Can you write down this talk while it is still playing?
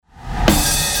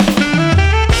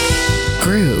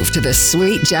to the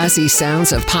sweet, jazzy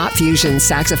sounds of pop fusion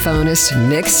saxophonist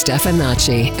Nick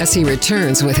Stefanacci as he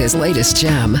returns with his latest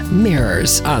gem,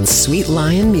 Mirrors, on Sweet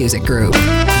Lion Music Group.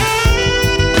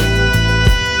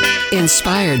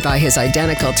 Inspired by his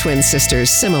identical twin sister's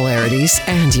similarities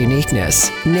and uniqueness,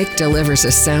 Nick delivers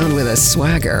a sound with a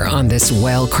swagger on this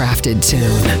well-crafted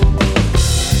tune.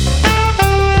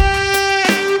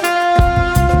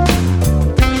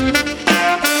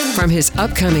 From his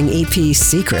upcoming EP,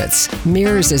 Secrets,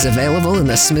 Mirrors is available in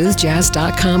the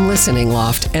smoothjazz.com Listening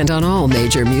Loft and on all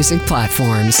major music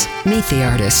platforms. Meet the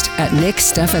artist at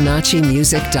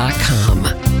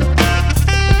nickstefanaccimusic.com.